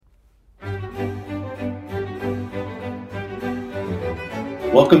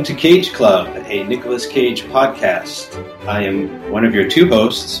Welcome to Cage Club, a Nicolas Cage podcast. I am one of your two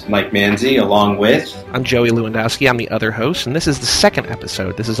hosts, Mike Manzi, along with... I'm Joey Lewandowski. I'm the other host, and this is the second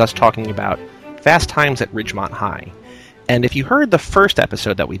episode. This is us talking about Fast Times at Ridgemont High. And if you heard the first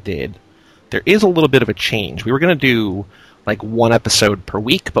episode that we did, there is a little bit of a change. We were going to do like one episode per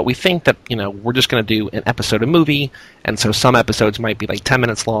week, but we think that, we're just going to do an episode a movie, and so some episodes might be like 10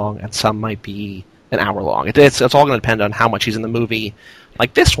 minutes long, and some might be an hour long. It's all going to depend on how much he's in the movie.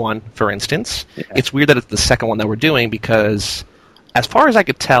 Like this one, for instance, It's weird that it's the second one that we're doing because, as far as I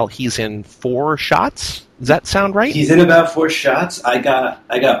could tell, he's in 4 shots. Does that sound right? He's in about 4 shots. I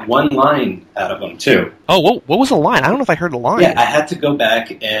got one line out of him, too. Oh, what was the line? I don't know if I heard the line. Yeah, I had to go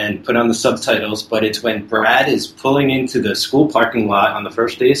back and put on the subtitles, but it's when Brad is pulling into the school parking lot on the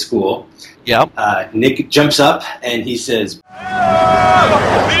first day of school. Yep. Nick jumps up and he says, "The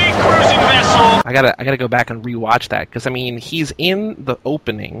cruising vessel." I gotta go back and rewatch that because he's in the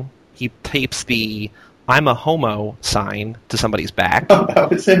opening. He tapes the "I'm a homo" sign to somebody's back. Oh,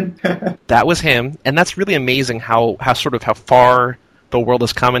 that was him. That was him, and that's really amazing how far the world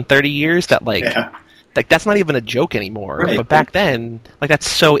has come in 30 years. That that's not even a joke anymore. Right. But back then, that's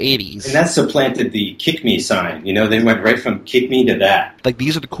so 80s. And that supplanted the "kick me" sign. They went right from "kick me" to that.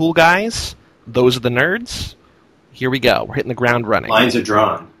 These are the cool guys. Those are the nerds. Here we go. We're hitting the ground running. Lines are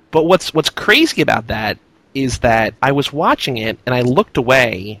drawn. But what's crazy about that is that I was watching it and I looked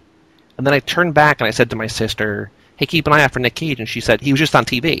away, and then I turned back and I said to my sister, "Hey, keep an eye out for Nick Cage." And she said, "He was just on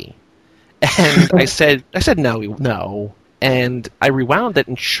TV." And I said, no. And I rewound it,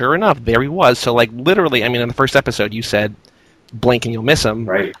 and sure enough, there he was. So, literally, in the first episode, you said, blink and you'll miss him.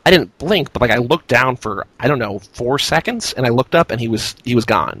 Right. I didn't blink, but I looked down for 4 seconds, and I looked up, and he was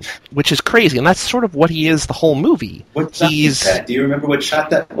gone, which is crazy. And that's sort of what he is the whole movie. What shot was that? Do you remember what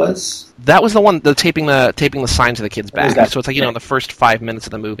shot that was? That was the one, taping the sign to the kid's back. So it's in the first 5 minutes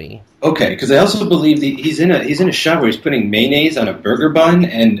of the movie. Okay, because I also believe he's in a shot where he's putting mayonnaise on a burger bun,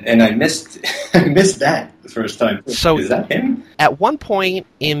 and I missed that the first time. So is that him? At one point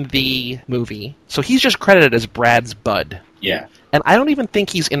in the movie, so he's just credited as Brad's bud. Yeah. And I don't even think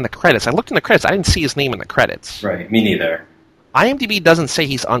he's in the credits. I looked in the credits. I didn't see his name in the credits. Right, me neither. IMDb doesn't say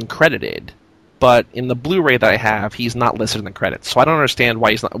he's uncredited, but in the Blu-ray that I have, he's not listed in the credits. So I don't understand why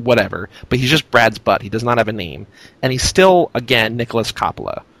he's not, whatever. But he's just Brad's butt. He does not have a name. And he's still, again, Nicolas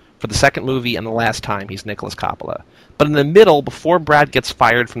Coppola. For the second movie and the last time, he's Nicolas Coppola. But in the middle, before Brad gets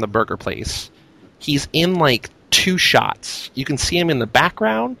fired from the burger place, he's in 2 shots. You can see him in the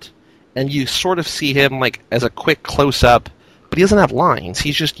background, and you sort of see him as a quick close-up, but he doesn't have lines.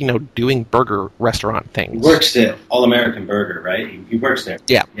 He's just, doing burger restaurant things. He works at All American Burger, right? He works there.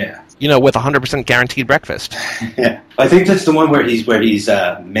 Yeah. Yeah. With 100% guaranteed breakfast. Yeah. I think that's the one where he's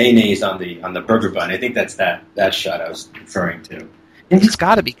mayonnaise on the burger bun. I think that's that shot I was referring to. It's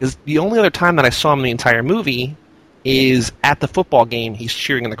got to be, because the only other time that I saw him in the entire movie is at the football game. He's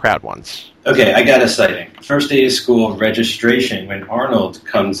cheering in the crowd once. Okay, I got a sighting. First day of school registration, when Arnold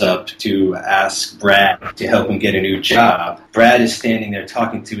comes up to ask Brad to help him get a new job, Brad is standing there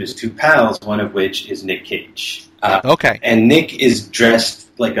talking to his 2 pals, one of which is Nick Cage. Okay. And Nick is dressed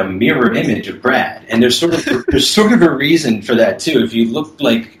like a mirror image of Brad. And there's sort of a reason for that, too. If you look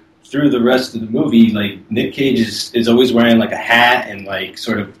through the rest of the movie, Nick Cage is always wearing a hat and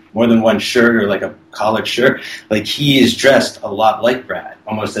sort of more than one shirt or a collared shirt. He is dressed a lot like Brad,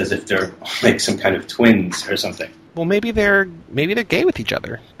 almost as if they're some kind of twins or something. Well, maybe they're gay with each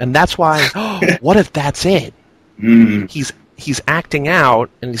other, and that's why. What if that's it? Mm. He's acting out,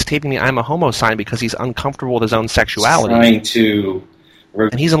 and he's taping the "I'm a homo" sign because he's uncomfortable with his own sexuality. Trying to.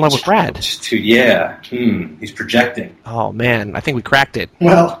 And he's in love with Brad. He's projecting. Oh, man, I think we cracked it.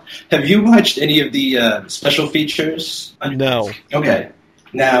 Well, have you watched any of the special features? No. Okay.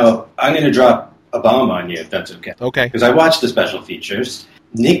 Now, I'm going to drop a bomb on you, if that's okay. Okay. Because I watched the special features.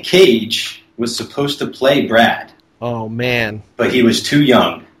 Nick Cage was supposed to play Brad. Oh, man. But he was too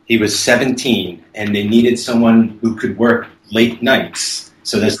young. He was 17, and they needed someone who could work late nights.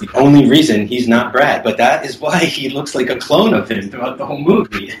 So that's the only reason he's not Brad. But that is why he looks like a clone of him throughout the whole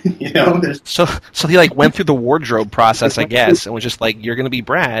movie. So he went through the wardrobe process, I guess, and was just you're going to be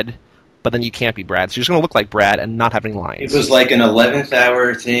Brad, but then you can't be Brad. So you're just going to look like Brad and not have any lines. It was like an 11th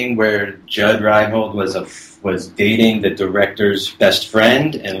hour thing where Judd Reinhold was dating the director's best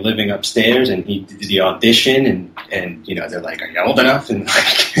friend and living upstairs, and he did the audition, and they're like, "Are you old enough?" And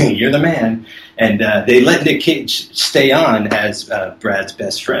you're the man. And they let Nick Cage stay on as Brad's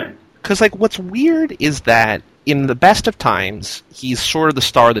best friend. Because, what's weird is that in the best of times, he's sort of the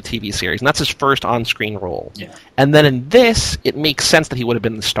star of the TV series, and that's his first on-screen role. Yeah. And then in this, it makes sense that he would have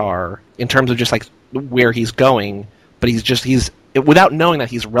been the star in terms of just, where he's going, but he's without knowing that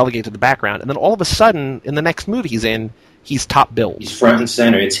he's relegated to the background. And then all of a sudden, in the next movie he's in, he's top billed. He's front and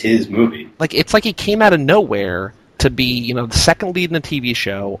center. It's his movie. Like, it's like he came out of nowhere to be, the second lead in a TV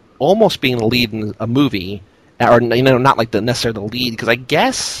show, almost being the lead in a movie, or, not like necessarily the lead, because I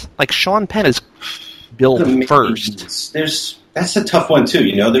guess, like, Sean Penn is billed first. That's a tough one,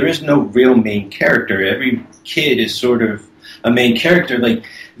 too, There is no real main character. Every kid is sort of a main character. Like,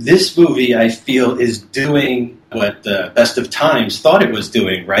 this movie, I feel, is doing what Best of Times thought it was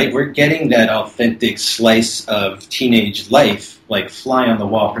doing, right? We're getting that authentic slice of teenage life, like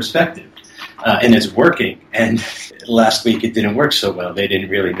fly-on-the-wall perspective. And it's working. And last week it didn't work so well. They didn't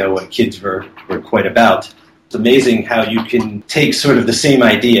really know what kids were quite about. It's amazing how you can take sort of the same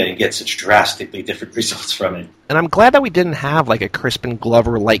idea and get such drastically different results from it. And I'm glad that we didn't have like a Crispin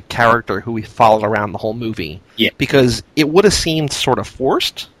Glover-like character who we followed around the whole movie. Yeah. Because it would have seemed sort of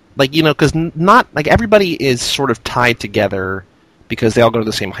forced. Like, because not, like, everybody is sort of tied together because they all go to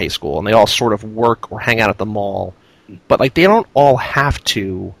the same high school and they all sort of work or hang out at the mall. But, like, they don't all have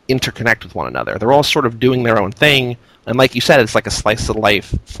to interconnect with one another. They're all sort of doing their own thing. And like you said, it's like a slice of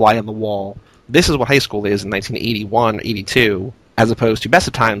life, fly on the wall. This is what high school is in 1981, 82, as opposed to Best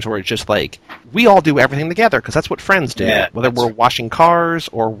of Times, where it's just like, we all do everything together, because that's what friends do. Yeah, whether we're washing cars,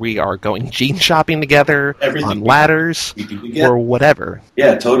 or we are going jean shopping together, on ladders, or whatever.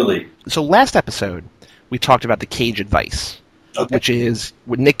 Yeah, totally. So last episode, we talked about the Cage advice, which is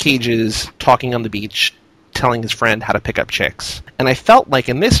when Nick Cage is talking on the beach, telling his friend how to pick up chicks. And I felt like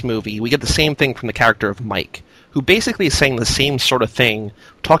in this movie, we get the same thing from the character of Mike, who basically is saying the same sort of thing,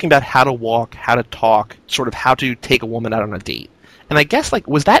 talking about how to walk, how to talk, sort of how to take a woman out on a date. And I guess, like,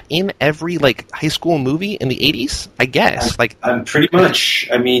 was that in every, like, high school movie in the 80s? I guess. I'm pretty much,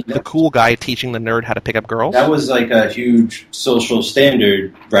 I mean... The cool guy teaching the nerd how to pick up girls? That was, like, a huge social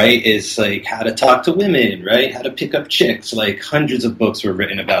standard, right? Is, like, how to talk to women, right? How to pick up chicks. Like, hundreds of books were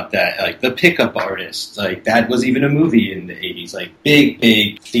written about that. Like, The Pickup Artist. Like, that was even a movie in the 80s. Like,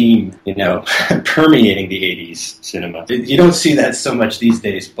 big theme, permeating the 80s cinema. You don't see that so much these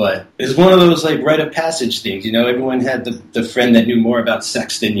days, but it's one of those, like, rite of passage things, Everyone had the friend that knew more about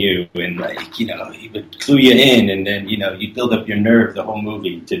sex than you, and like, he would clue you in, and then, you build up your nerve the whole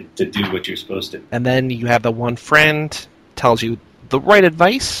movie to do what you're supposed to. And then you have the one friend tells you the right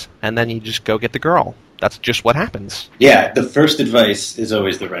advice, and then you just go get the girl. That's just what happens. Yeah, the first advice is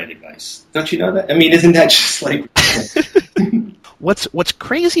always the right advice. Don't you know that? I mean, isn't that just like... What's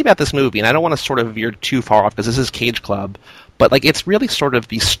crazy about this movie, and I don't want to sort of veer too far off because this is Cage Club, but like it's really sort of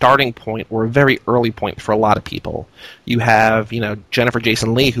the starting point or a very early point for a lot of people. You have, Jennifer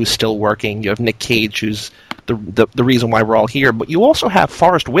Jason Leigh, who's still working. You have Nick Cage, who's the reason why we're all here. But you also have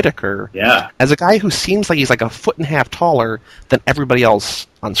Forrest Whitaker as a guy who seems like he's like a foot and a half taller than everybody else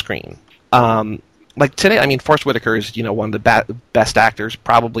on screen. Like today, I mean, Forrest Whitaker is, one of the best actors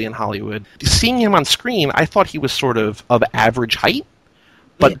probably in Hollywood. Seeing him on screen, I thought he was sort of average height.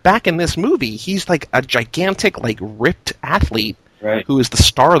 But back in this movie, he's like a gigantic, like, ripped athlete who is the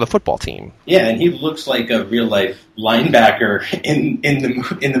star of the football team. Yeah, and he looks like a real-life linebacker in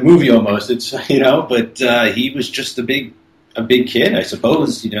the movie almost. It's but he was just a big kid, I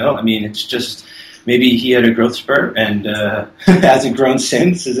suppose. I mean, it's just... Maybe he had a growth spurt and hasn't grown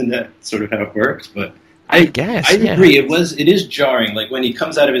since. Isn't that sort of how it works? But I guess I agree. It is jarring. Like when he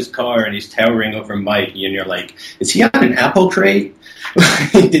comes out of his car and he's towering over Mike, and you're like, is he on an apple crate?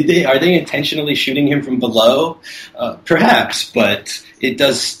 Are they intentionally shooting him from below? Perhaps, but it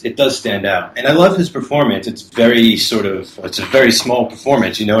does stand out. And I love his performance. It's a very small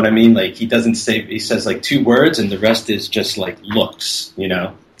performance. You know what I mean? Like he says like 2 words, and the rest is just like looks.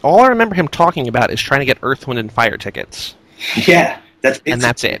 All I remember him talking about is trying to get Earth, Wind, and Fire tickets. Yeah.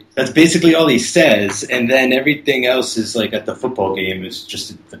 That's it. That's basically all he says, and then everything else is like at the football game is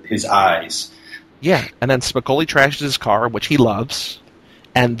just his eyes. Yeah, and then Spicoli trashes his car, which he loves,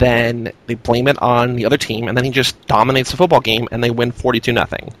 and then they blame it on the other team, and then he just dominates the football game, and they win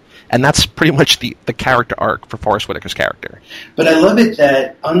 42-0. And that's pretty much the character arc for Forrest Whitaker's character. But I love it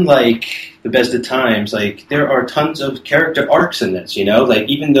that, unlike the Best of Times, like, there are tons of character arcs in this, Like,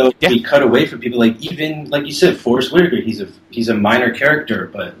 even though we cut away from people, like, even, like you said, Forrest Whitaker, he's a minor character,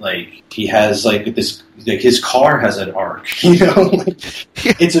 but, like, he has, like, this... Like his car has an arc,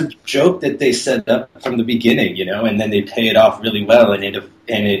 It's a joke that they set up from the beginning, and then they pay it off really well, and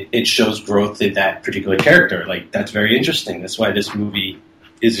it shows growth in that particular character. Like, that's very interesting. That's why this movie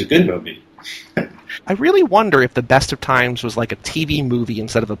is a good movie. I really wonder if The Best of Times was like a TV movie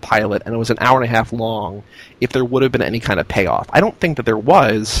instead of a pilot, and it was an hour and a half long, if there would have been any kind of payoff. I don't think that there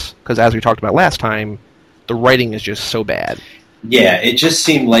was, because as we talked about last time, the writing is just so bad. Yeah, it just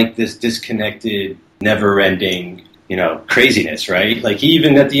seemed like this disconnected, never-ending, craziness, right? Like,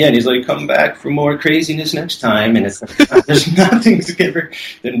 even at the end, he's like, come back for more craziness next time. And it's like, there's nothing they're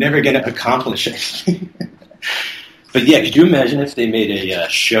never going to accomplish anything. But yeah, could you imagine if they made a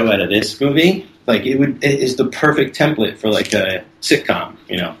show out of this movie? Like, it is the perfect template for like a sitcom,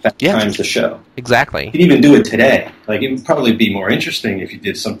 Fast Times the show. Exactly. You could even do it today. Like, it would probably be more interesting if you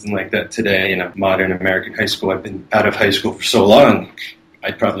did something like that today in a modern American high school. I've been out of high school for so long,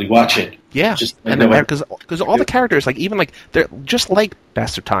 I'd probably watch it. Yeah, because all the characters, like, even like, they're just like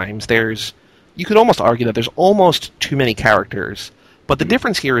Bastard Times. You could almost argue that there's almost too many characters. But the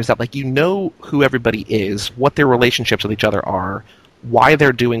difference here is that, like, who everybody is, what their relationships with each other are, why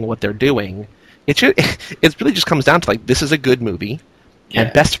they're doing what they're doing. It really just comes down to, like, this is a good movie,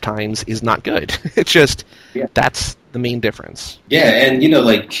 and Best of Times is not good. It's just, that's the main difference. Yeah, and,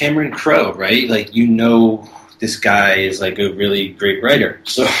 like, Cameron Crowe, right? Like, this guy is, like, a really great writer.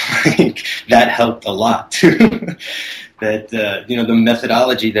 So, like, that helped a lot, too. That, the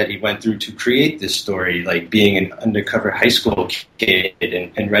methodology that he went through to create this story, like being an undercover high school kid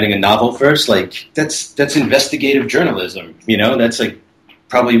and writing a novel first, like, that's investigative journalism, That's, like,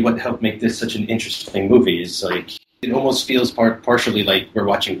 probably what helped make this such an interesting movie, is, like, it almost feels partially like we're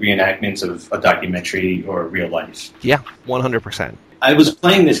watching reenactments of a documentary or real life. Yeah, 100%. I was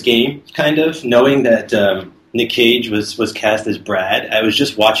playing this game, kind of, knowing that Nick Cage was cast as Brad. I was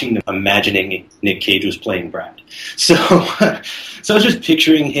just watching them, imagining Nick Cage was playing Brad. So I was just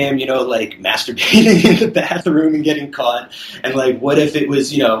picturing him, like, masturbating in the bathroom and getting caught. And, like, what if it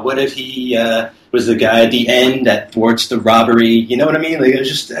was, what if he was the guy at the end that thwarts the robbery? You know what I mean? Like, it was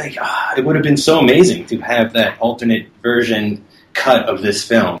just, like, it would have been so amazing to have that alternate version cut of this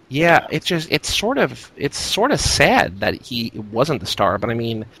film. Yeah, it's sort of sad that he wasn't the star, but I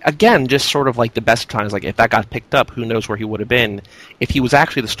mean, again, just sort of like the Best of Times, like, if that got picked up, who knows where he would have been. If he was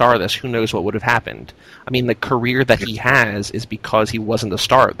actually the star of this, who knows what would have happened. I mean, the career that he has is because he wasn't the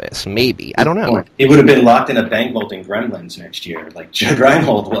star of this. Maybe. I don't know. He would have been locked in a bank vault in Gremlins next year, like Judd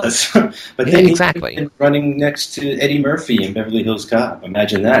Reinhold was. But then exactly. He running next to Eddie Murphy in Beverly Hills Cop.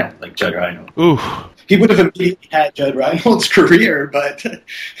 Imagine that, like Judd Reinhold. Ooh. He would have immediately had Judd Reinhold's career, but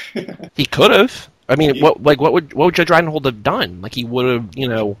he could have. I mean, what would Judd Reinhold have done? Like, he would have,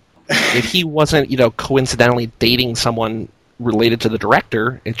 if he wasn't, coincidentally dating someone related to the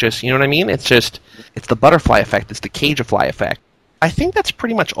director. It's just, you know what I mean? It's the butterfly effect. It's the Cage-fly effect. I think that's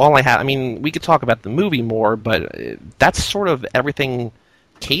pretty much all I have. I mean, we could talk about the movie more, but that's sort of everything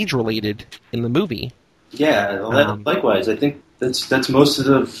Cage-related in the movie. Yeah, likewise. I think that's most of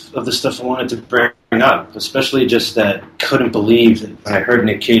the stuff I wanted to bring up, especially just that couldn't believe that when I heard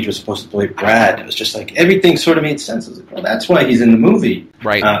Nick Cage was supposed to play Brad. It was just like everything sort of made sense. I was like, well, that's why he's in the movie.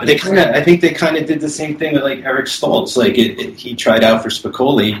 Right. I think they kind of did the same thing with, like, Eric Stoltz. Like, he tried out for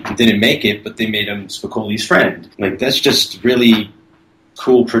Spicoli and didn't make it, but they made him Spicoli's friend. Like, that's just really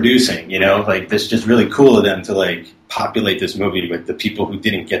cool producing, Like, that's just really cool of them to, like, populate this movie with the people who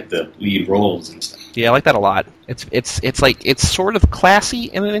didn't get the lead roles and stuff. Yeah, I like that a lot. It's like, it's sort of classy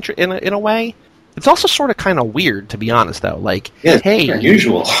in a way. It's also sort of kind of weird, to be honest, though. Like, hey,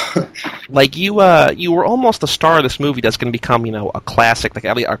 unusual. Like, you were almost the star of this movie that's going to become, a classic, like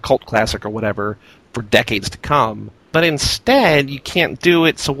a cult classic or whatever, for decades to come. But instead, you can't do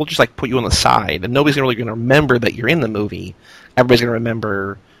it, so we'll just, like, put you on the side, and nobody's really going to remember that you're in the movie. Everybody's going to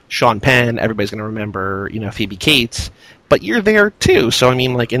remember Sean Penn. Everybody's going to remember, Phoebe Cates. But you're there too, so I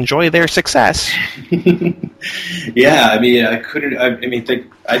mean, like, enjoy their success. Yeah, I mean,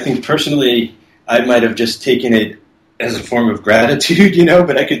 I think personally, I might have just taken it as a form of gratitude,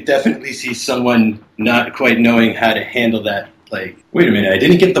 but I could definitely see someone not quite knowing how to handle that. Like, wait a minute, I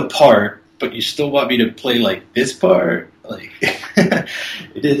didn't get the part, but you still want me to play, like, this part? Like,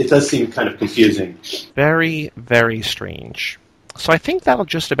 it does seem kind of confusing. Very, very strange. So I think that'll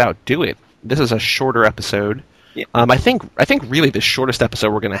just about do it. This is a shorter episode. Yeah. I think really the shortest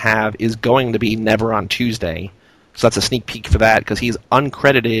episode we're going to have is going to be Never on Tuesday. So that's a sneak peek for that, because he's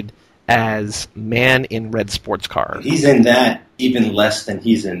uncredited as Man in Red Sports Car. He's in that even less than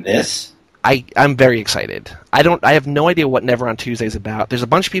he's in this. I'm very excited. I have no idea what Never on Tuesday is about. There's a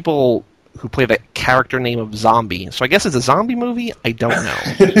bunch of people who play the character name of Zombie. So I guess it's a zombie movie? I don't know.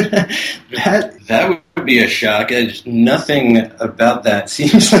 That would be a shock. Nothing about that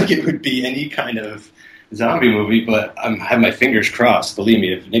seems like it would be any kind of zombie movie, but I have my fingers crossed. Believe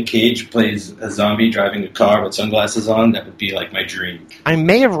me, if Nick Cage plays a zombie driving a car with sunglasses on, that would be like my dream. I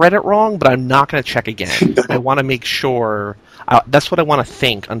may have read it wrong, but I'm not going to check again. I want to make sure. That's what I want to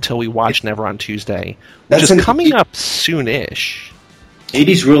think until we watch Never on Tuesday, which is coming up soon-ish.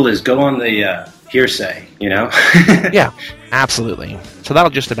 80s rule is go on the hearsay, Yeah, absolutely. So that'll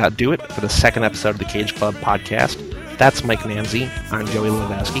just about do it for the second episode of the Cage Club podcast. That's Mike Nanzi. I'm Joey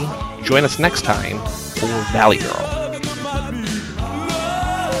Levasky. Join us next time for Valley Girl.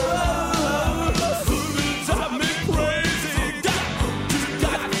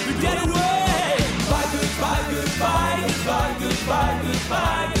 Goodbye.